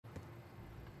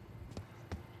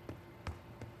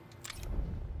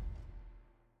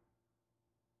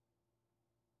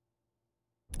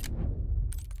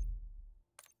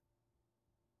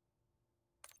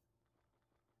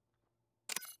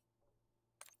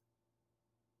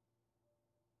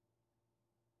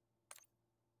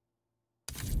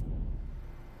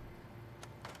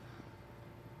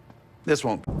This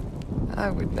won't. I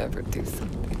would never do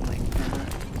something like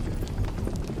that.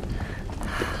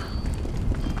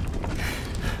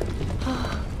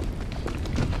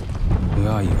 Where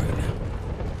are you right now?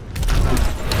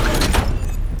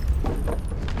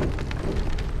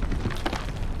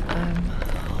 I'm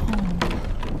home.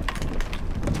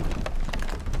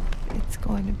 It's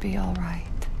going to be all right.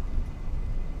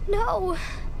 No.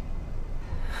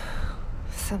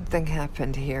 Something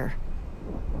happened here.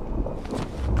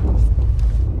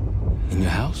 In your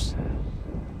house?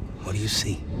 What do you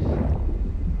see?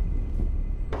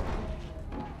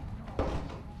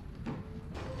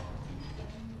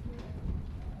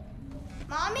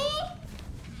 Mommy?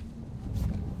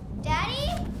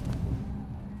 Daddy?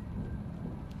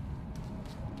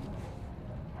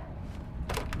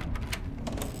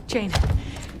 Jane,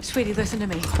 sweetie, listen to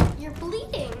me. You're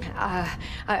bleeding.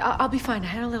 I'll be fine. I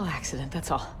had a little accident,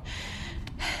 that's all.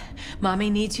 Mommy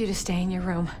needs you to stay in your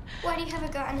room. Why do you have a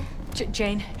gun?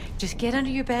 Jane, just get under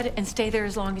your bed and stay there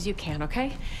as long as you can,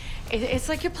 okay? It's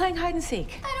like you're playing hide and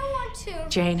seek. I don't want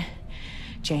to.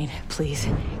 Jane, please,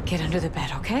 get under the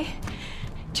bed, okay?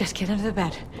 Just get under the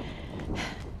bed.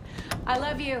 I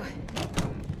love you.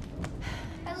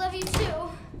 I love you too.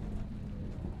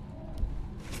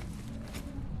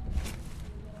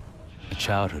 A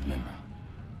childhood memory.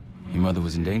 Your mother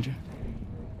was in danger?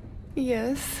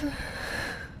 Yes.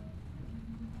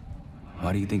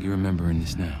 Why do you think you're remembering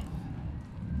this now?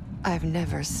 I've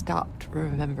never stopped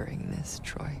remembering this,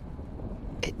 Troy.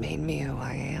 It made me who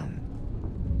I am.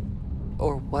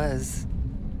 Or was.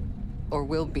 Or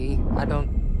will be. I don't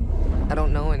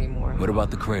know anymore. What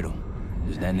about the cradle?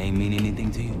 Does that name mean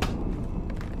anything to you?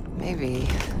 Maybe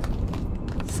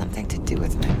something to do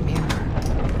with my mirror.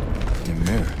 Your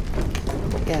mirror?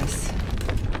 Yes.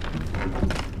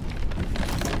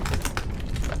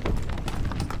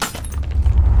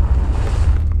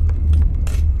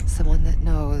 Someone that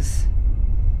knows.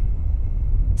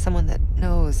 Someone that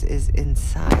knows is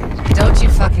inside. Don't you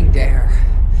fucking dare.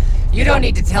 You don't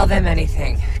need to tell them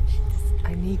anything.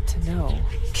 I need to know.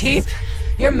 Keep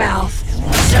your mouth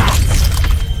shut!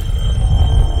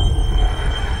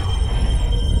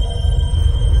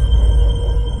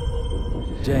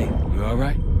 Jane, you all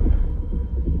right?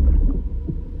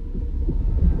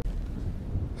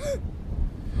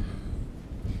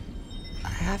 I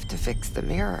have to fix the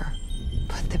mirror.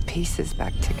 Put the pieces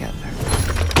back together.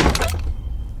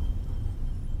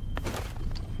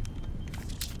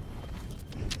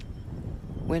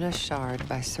 Win a shard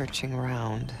by searching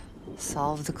around.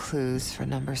 Solve the clues for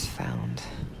numbers found.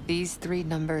 These 3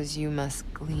 numbers you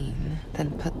must glean,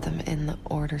 then put them in the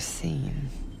order seen.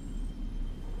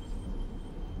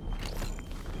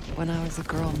 When I was a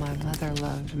girl, my mother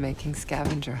loved making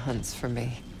scavenger hunts for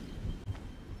me.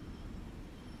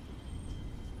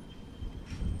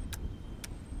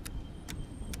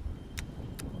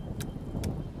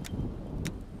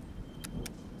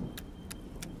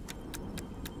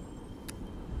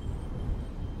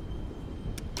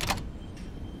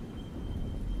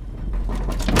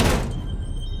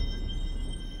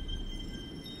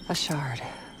 A shard.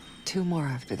 2 more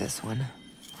after this one.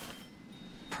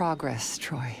 Progress,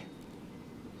 Troy.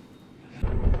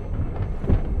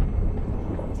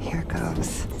 Here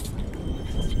goes.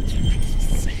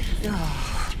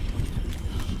 Oh.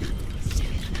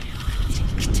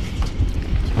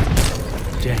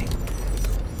 Jane.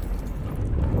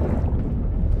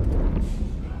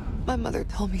 My mother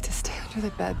told me to stay under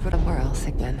the bed, but somewhere else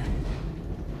again.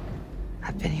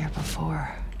 I've been here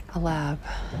before. A lab.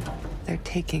 They're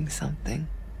taking something.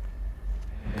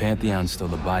 Pantheons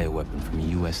stole a bioweapon from a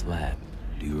U.S. lab.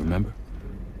 Do you remember?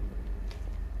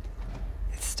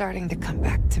 It's starting to come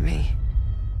back to me.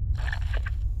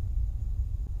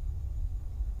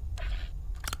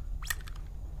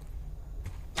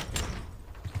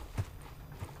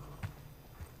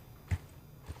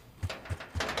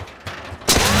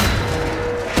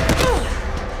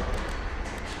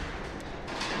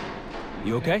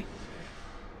 You okay?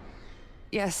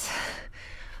 Yes.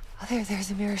 Oh,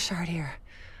 there's a mirror shard here.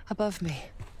 Above me.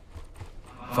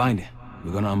 Find it.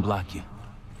 We're gonna unblock you.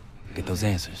 Get those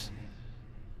answers.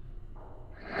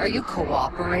 Are you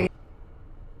cooperating?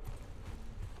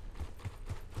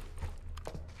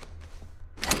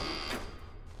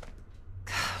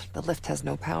 The lift has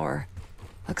no power.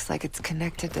 Looks like it's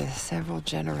connected to several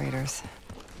generators.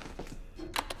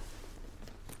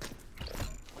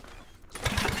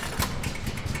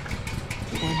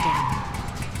 One down.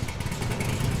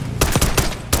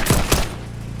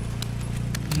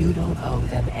 You don't owe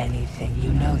them anything.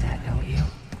 You know that, don't you?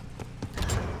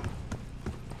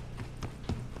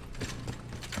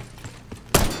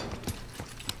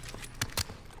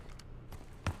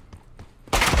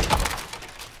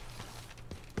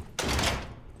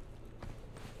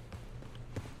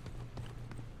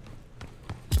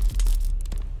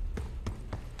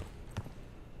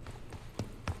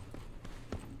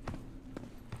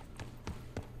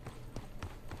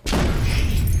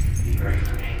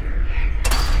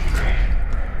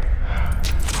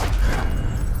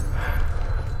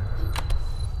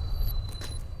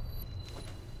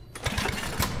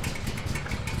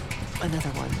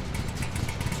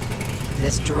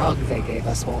 this drug they gave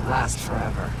us won't last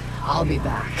forever. I'll be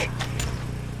back.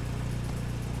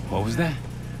 What was that?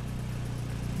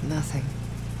 Nothing.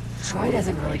 Troy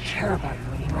doesn't really care about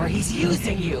you anymore. He's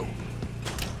using you!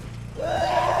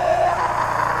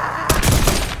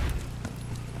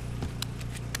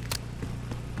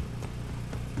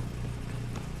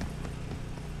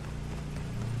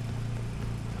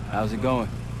 How's it going?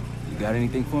 You got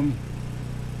anything for me?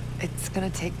 It's gonna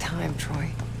take time, Troy.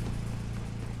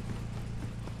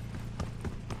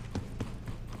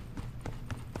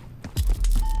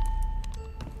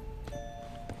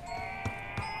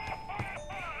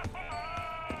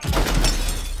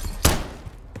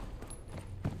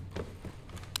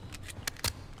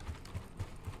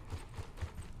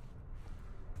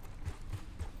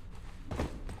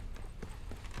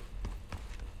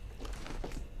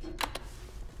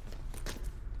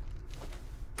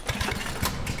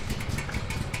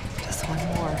 One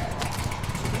more.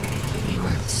 You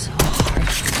worked so hard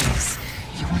for this.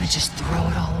 You want to just throw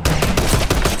it all away?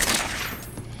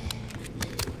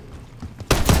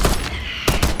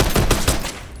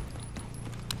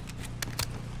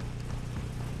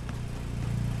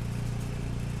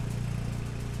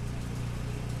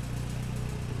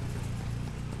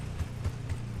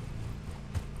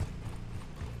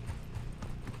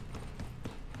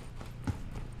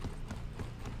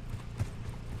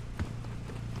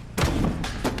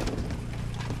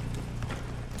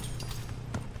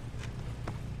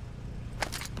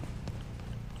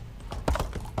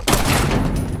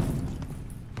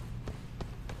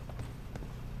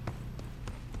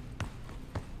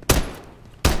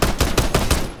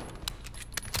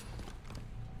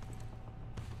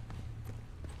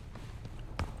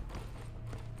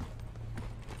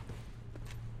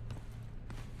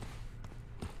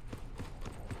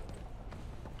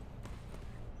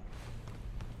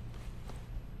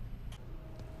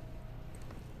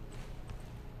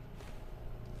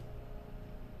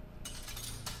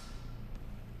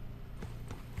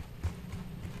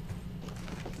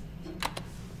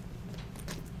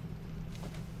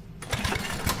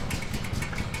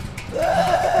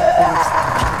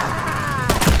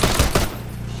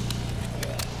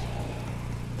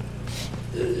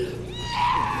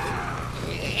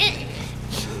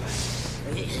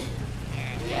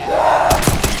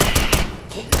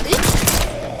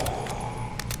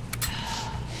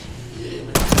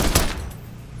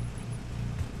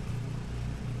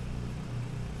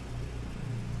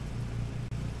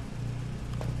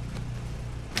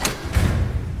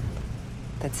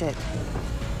 That's it.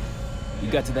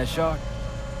 You got to that shard?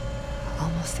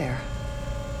 Almost there.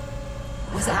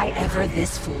 Was I ever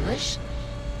this foolish?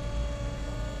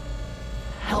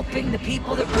 Helping the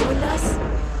people that ruined us?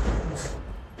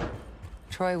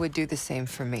 Troy would do the same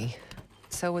for me.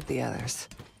 So would the others.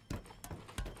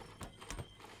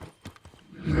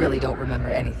 You really don't remember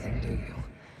anything, do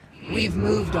you? We've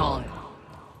moved on.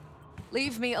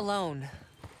 Leave me alone.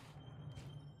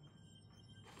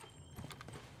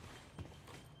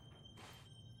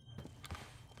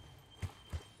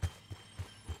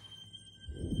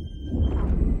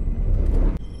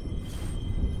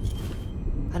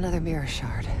 Another mirror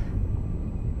shard.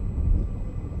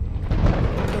 I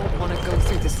don't want to go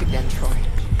through this again, Troy.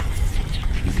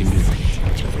 You can do it.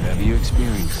 Whatever you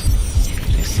experience,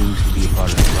 it seems to be a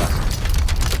part of the process.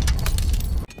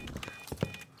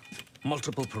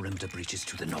 Multiple perimeter breaches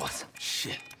to the north.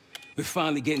 Shit. We're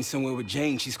finally getting somewhere with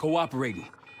Jane. She's cooperating.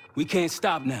 We can't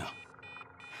stop now.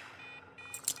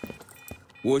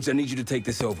 Woods, I need you to take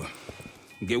this over.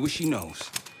 Get what she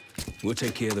knows. We'll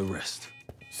take care of the rest.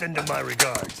 Send her my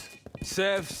regards.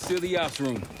 Sev, seal the ops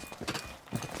room.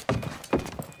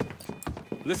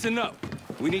 Listen up.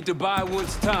 We need to buy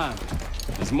Woods time.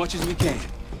 As much as we can.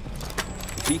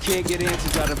 If he can't get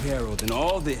answers out of Harold, then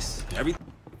all this, everything...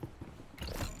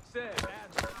 Sev,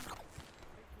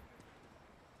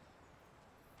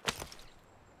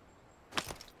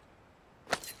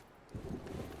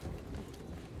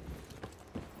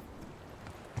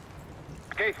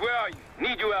 Case, where are you?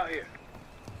 Need you out here.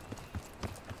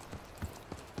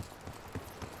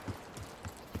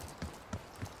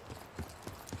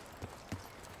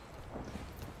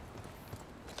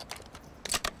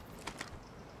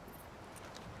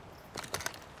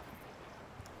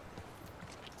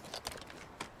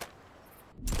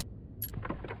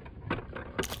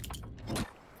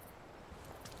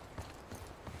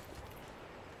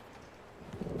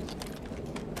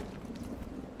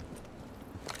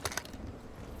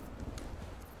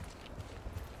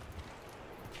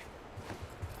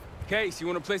 Case, you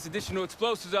want to place additional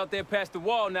explosives out there past the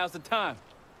wall, now's the time.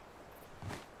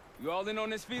 You all in on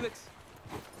this, Felix?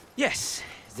 Yes,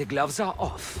 the gloves are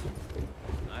off.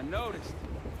 I noticed.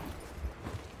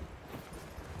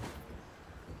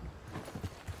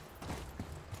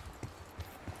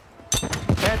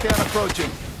 Pantheon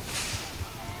approaching.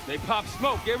 They pop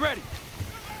smoke. Get ready.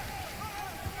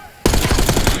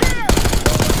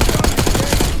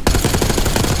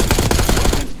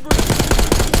 Weapons free.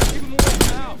 Keep them away from the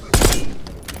house.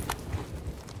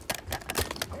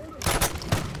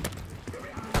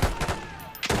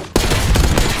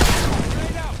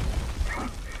 Straight out.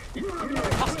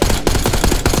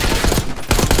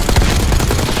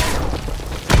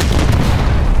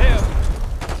 Hell.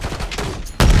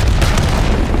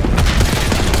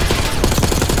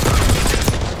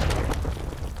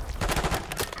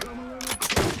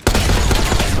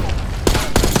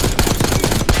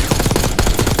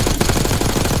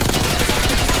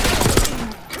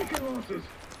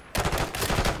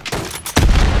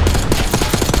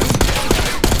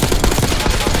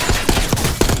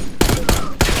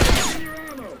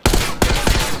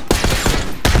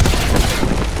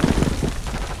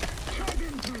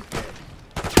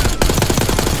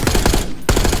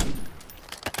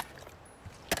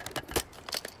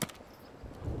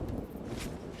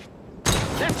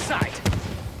 Left side.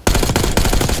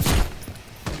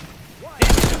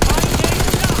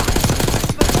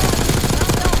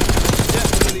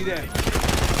 Definitely there.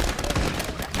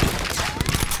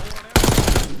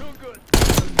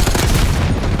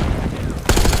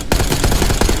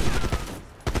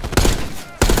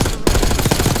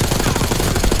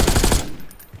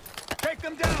 Take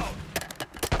them down!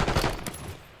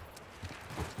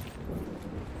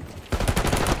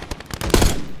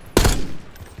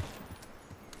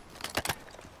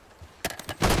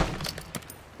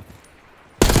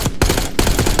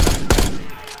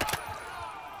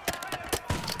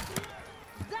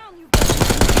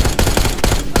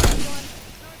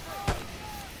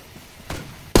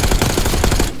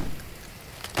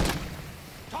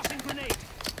 Tossing grenade.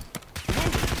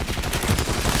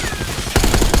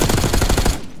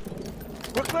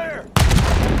 We're clear!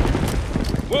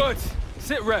 Woods,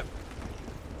 sit rep.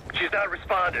 She's not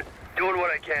responding. Doing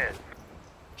what I can.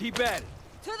 Keep at it.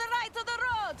 To the right of the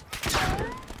road!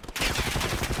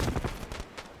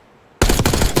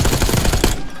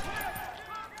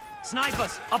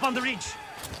 Snipers up on the ridge.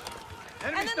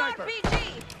 Enemy And an sniper!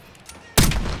 RPG!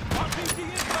 RPG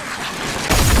incoming.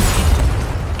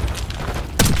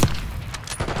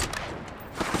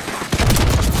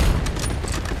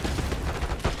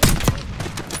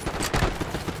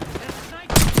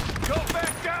 Go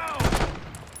back down!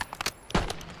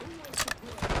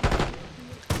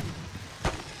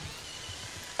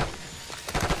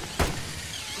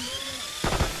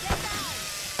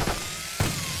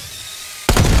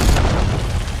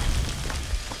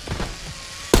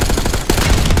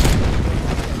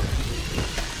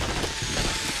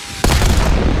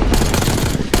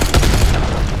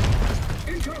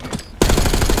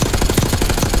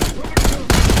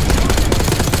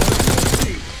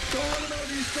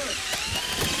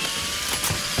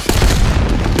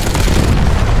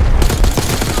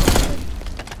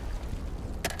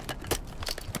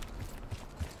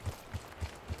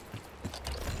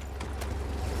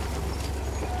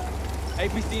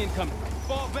 APC incoming.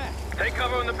 Fall back. Take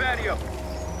cover on the patio.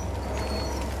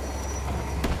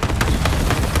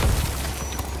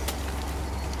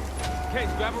 Case,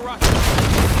 grab a rocket.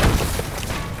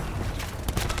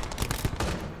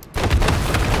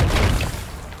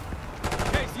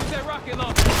 Case, use that rocket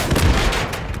launcher.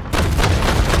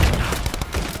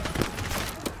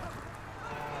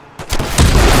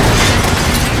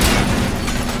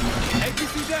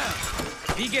 APC down.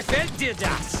 Wie gefällt dir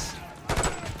das?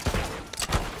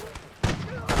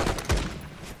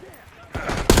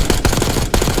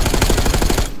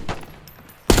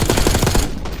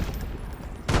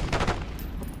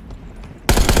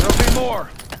 There'll be more.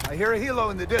 I hear a helo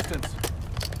in the distance.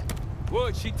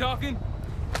 Woods, she talking?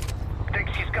 Think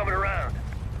she's coming around.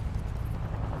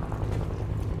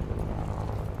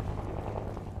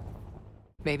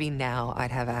 Maybe now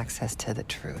I'd have access to the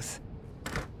truth.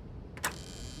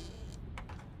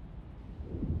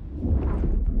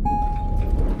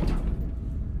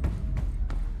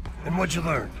 And what'd you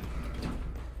learn?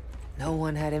 No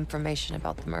one had information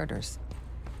about the murders.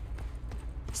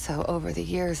 So over the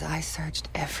years, I searched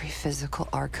every physical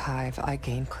archive I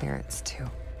gained clearance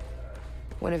to.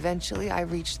 When eventually I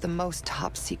reached the most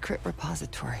top-secret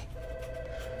repository,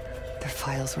 their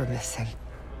files were missing.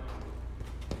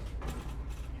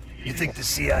 You think the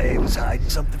CIA was hiding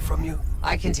something from you?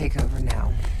 I can take over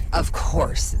now. Of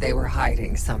course they were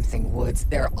hiding something, Woods.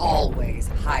 They're always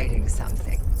hiding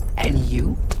something. And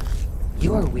you?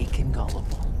 You're weak and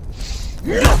gullible.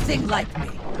 Nothing like me.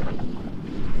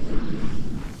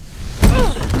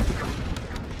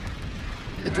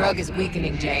 drug is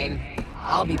weakening, Jane.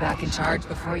 I'll be back in charge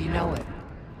before you know it.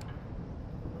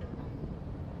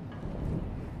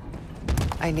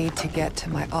 I need to get to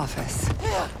my office.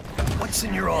 What's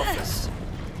in your office?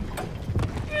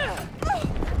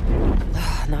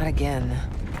 Not again.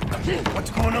 What's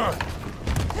going on?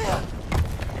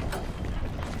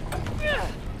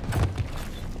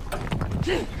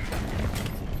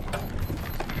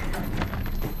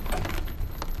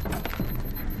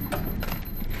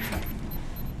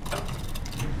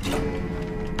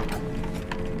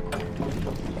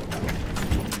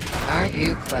 Aren't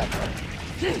you clever?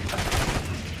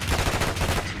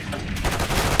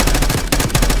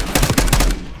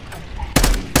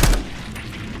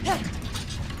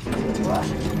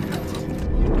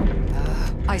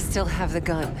 I still have the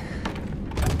gun.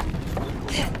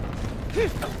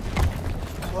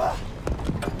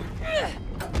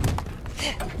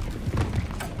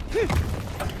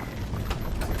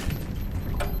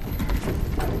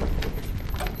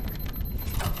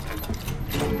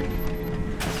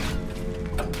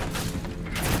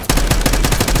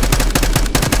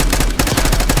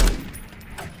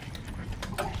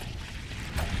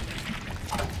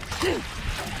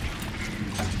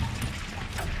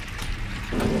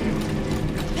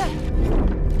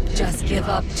 Just give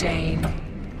up, Jane.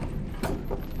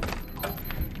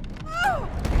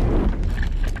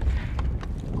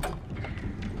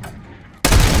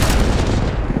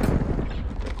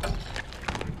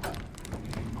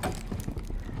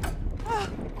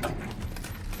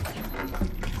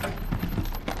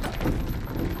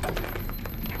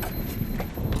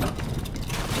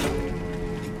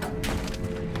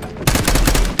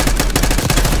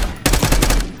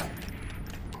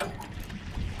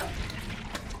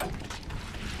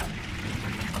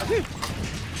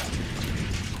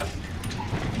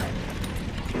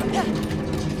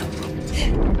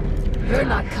 You're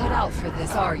not cut out for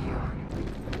this, are you?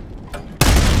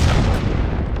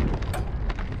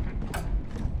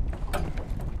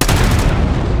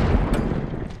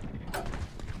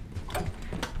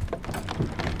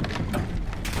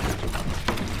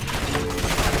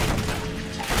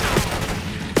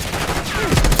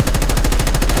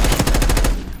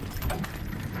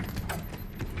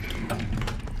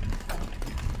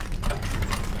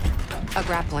 A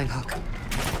grappling hook.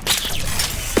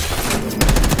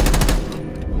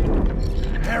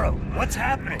 Arrow, what's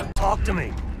happening? Talk to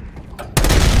me.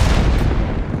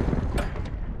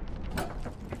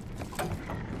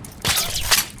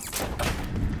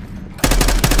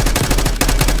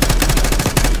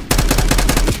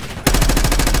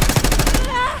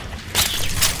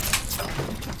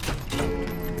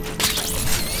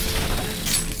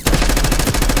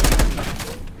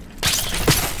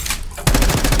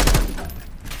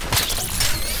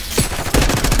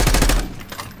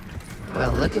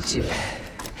 Well, look at you.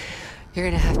 You're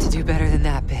gonna have to do better than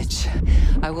that, bitch.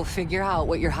 I will figure out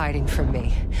what you're hiding from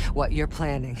me, what you're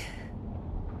planning.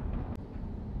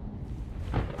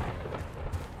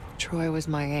 Troy was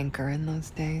my anchor in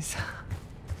those days.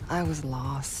 I was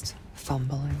lost,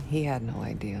 fumbling. He had no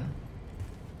idea.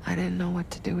 I didn't know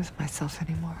what to do with myself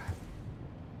anymore.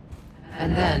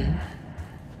 And then,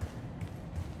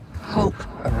 hope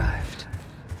arrived.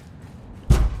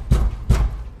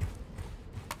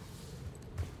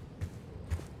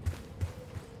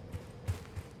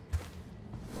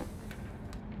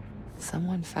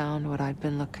 Someone found what I'd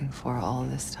been looking for all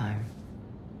this time.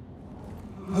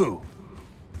 Who?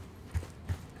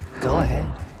 Go ahead.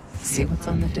 See what's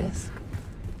on the disc.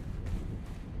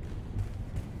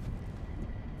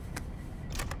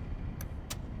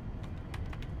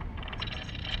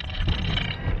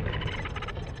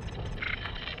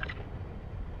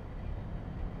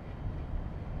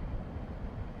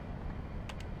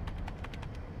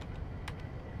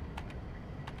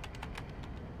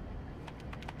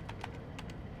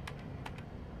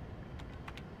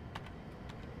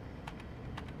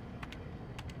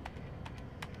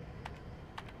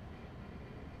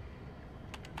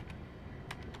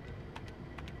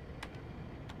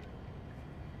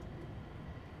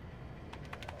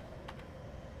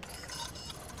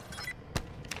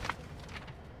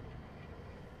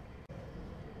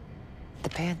 The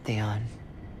Pantheon.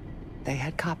 They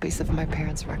had copies of my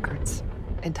parents' records,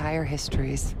 entire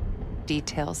histories,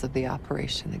 details of the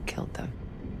operation that killed them.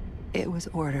 It was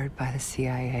ordered by the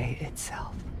CIA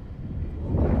itself.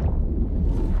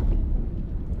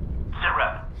 Sit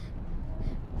rep.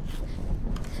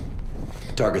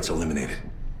 Target's eliminated.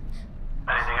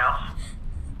 Anything else?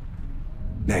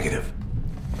 Negative.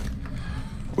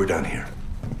 We're done here.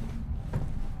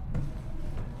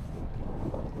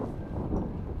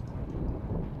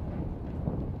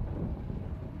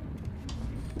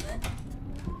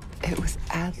 It was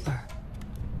Adler.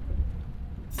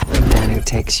 The man who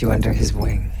takes you under his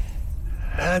wing.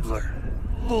 Adler?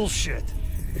 Bullshit.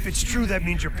 If it's true, that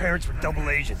means your parents were double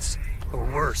agents. Or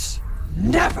worse.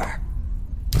 Never!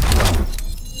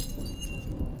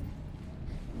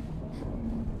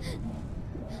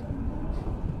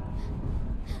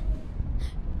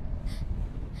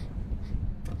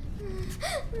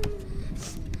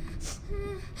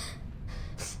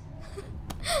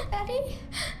 Daddy?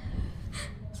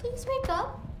 Please wake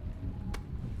up.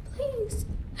 Please.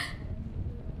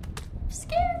 I'm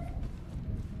scared.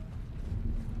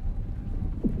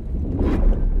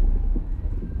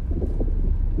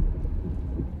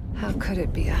 How could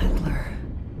it be Adler?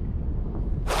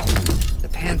 The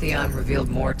Pantheon revealed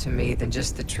more to me than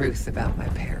just the truth about my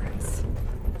parents.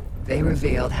 They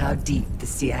revealed how deep the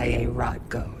CIA rot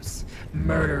goes,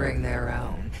 murdering their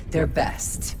own, their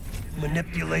best.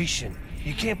 Manipulation.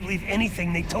 You can't believe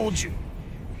anything they told you.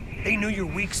 They knew your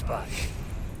weak spot.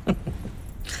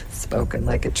 Spoken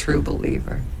like a true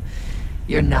believer.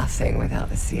 You're nothing without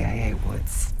the CIA,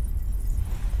 Woods.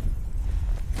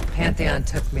 Pantheon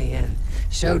took me in,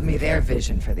 showed me their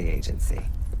vision for the agency.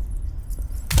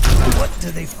 What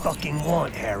do they fucking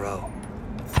want, Harrow?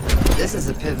 This is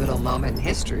a pivotal moment in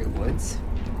history, Woods.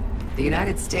 The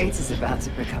United States is about to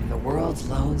become the world's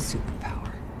lone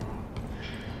superpower.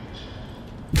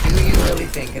 Do you really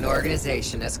think an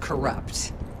organization as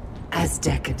corrupt, as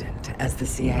decadent as the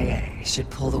CIA should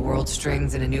pull the world's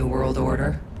strings in a new world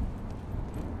order?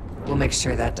 We'll make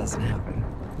sure that doesn't happen.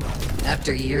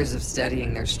 After years of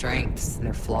studying their strengths and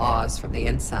their flaws from the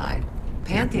inside,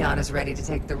 Pantheon is ready to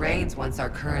take the reins once our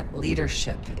current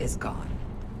leadership is gone.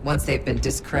 Once they've been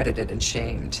discredited and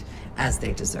shamed, as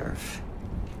they deserve.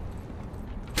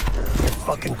 You're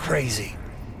fucking crazy.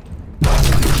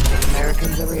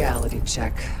 Americans a reality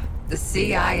check. The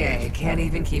CIA can't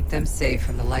even keep them safe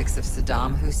from the likes of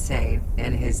Saddam Hussein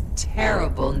and his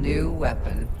terrible new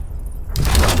weapon.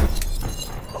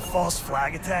 A false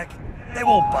flag attack? They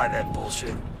won't buy that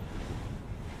bullshit.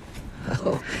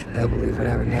 Oh, they'll believe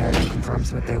whatever narrative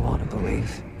confirms what they want to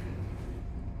believe.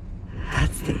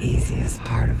 That's the easiest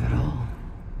part of it all.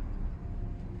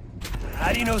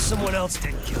 How do you know someone else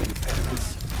didn't kill your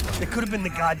parents? It could have been the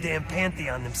goddamn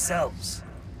Pantheon themselves.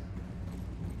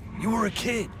 You were a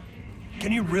kid.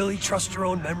 Can you really trust your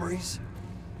own memories?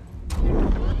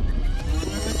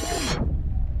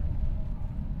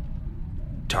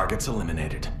 Targets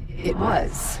eliminated. It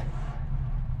was.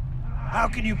 How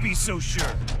can you be so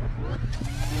sure?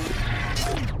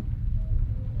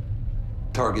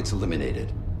 Targets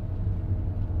eliminated.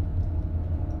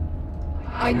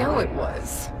 I know it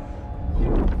was.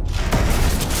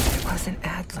 It wasn't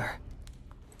Adler.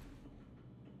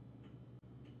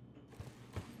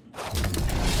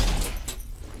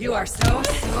 You are so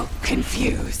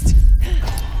confused.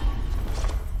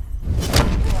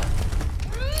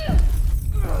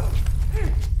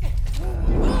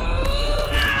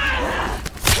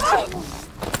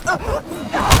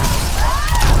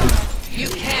 You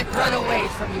can't run away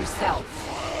from yourself.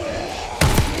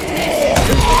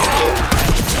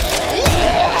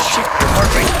 Shit, your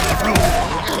heart rate through the roof.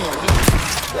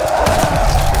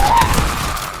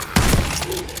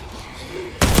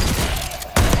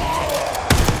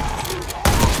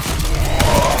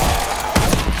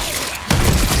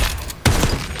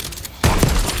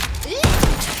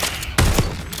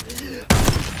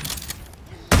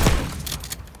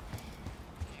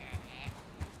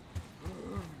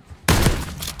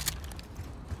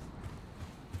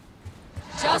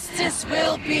 Justice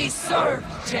will be served,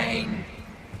 Jane.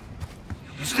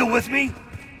 You still with me?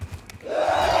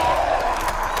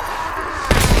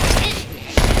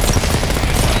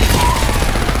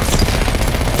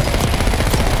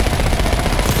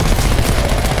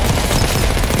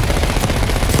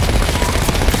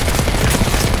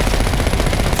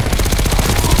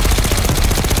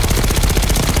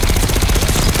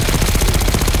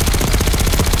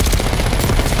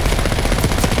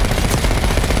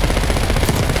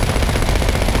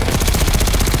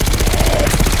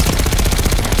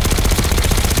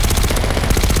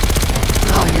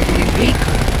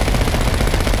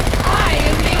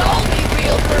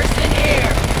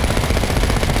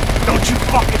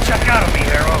 Check out of me,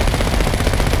 Harrow.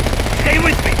 Stay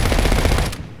with me.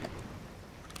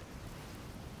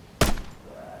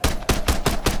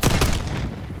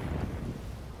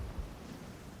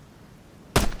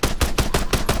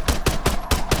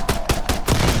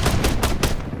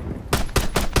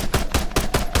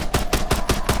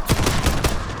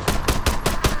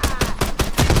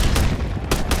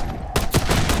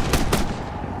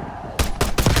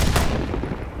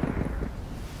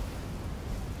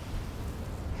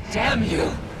 Damn you!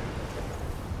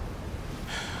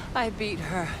 I beat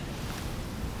her.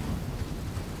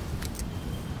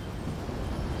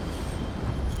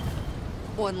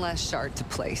 One last shard to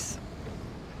place.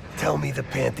 Tell me the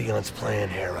Pantheon's plan,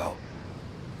 Harrow.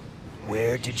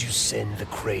 Where did you send the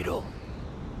cradle?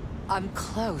 I'm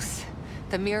close.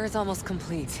 The mirror's almost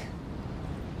complete.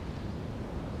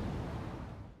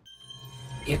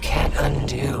 You can't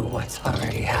undo what's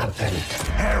already happened.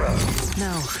 Harrow!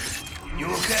 No. You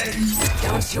okay?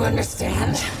 Don't you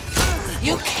understand?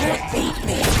 You can't beat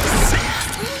me!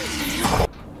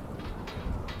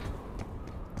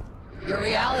 Your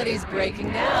reality's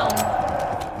breaking down.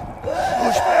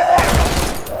 Push back!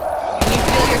 Can you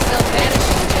feel yourself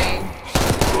vanishing, Jane?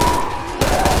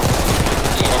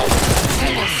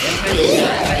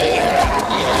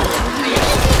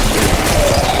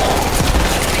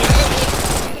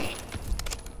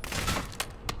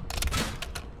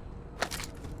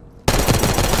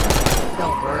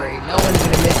 Don't worry, no one's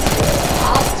gonna miss you.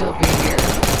 I'll still be here.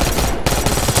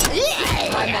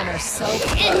 My men are so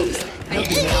close. They'll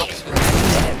be out for a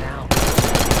minute now.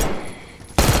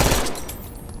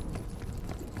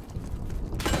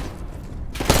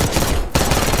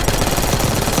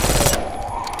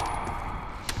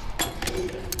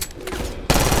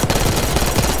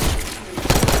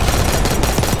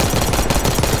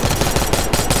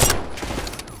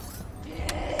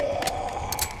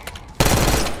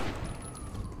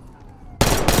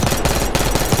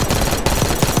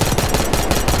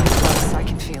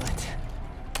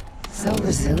 So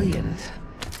resilient.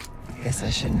 Guess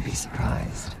I shouldn't be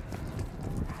surprised.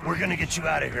 We're gonna get you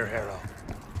out of here, Harrow.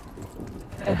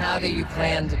 And how do you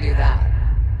plan to do that?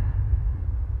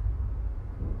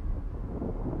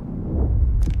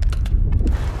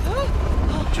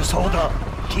 Just hold on.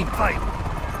 Keep fighting.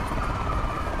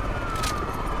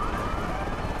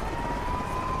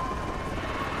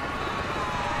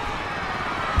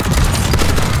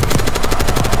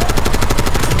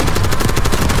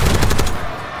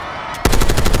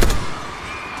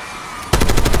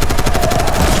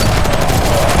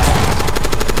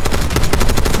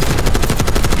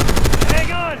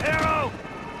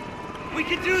 We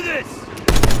can do this!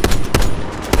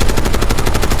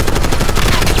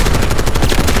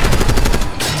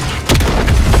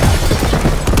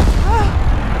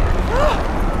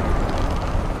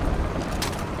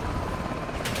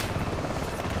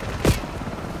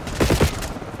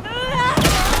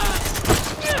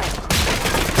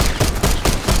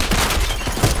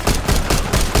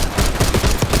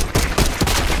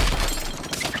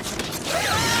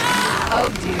 Oh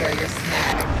dear, you're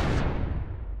snagged.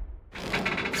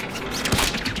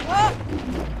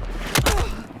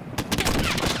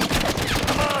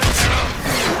 Come on, Harrow!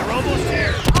 We're almost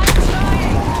here!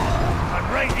 I'm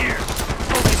right here!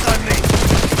 Focus on me!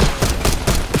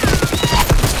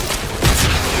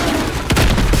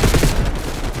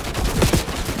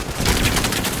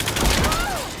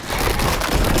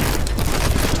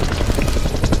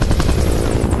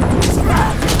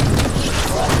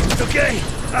 It's okay!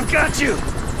 I've got you!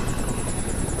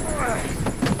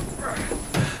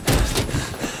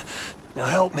 Now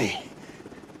help me.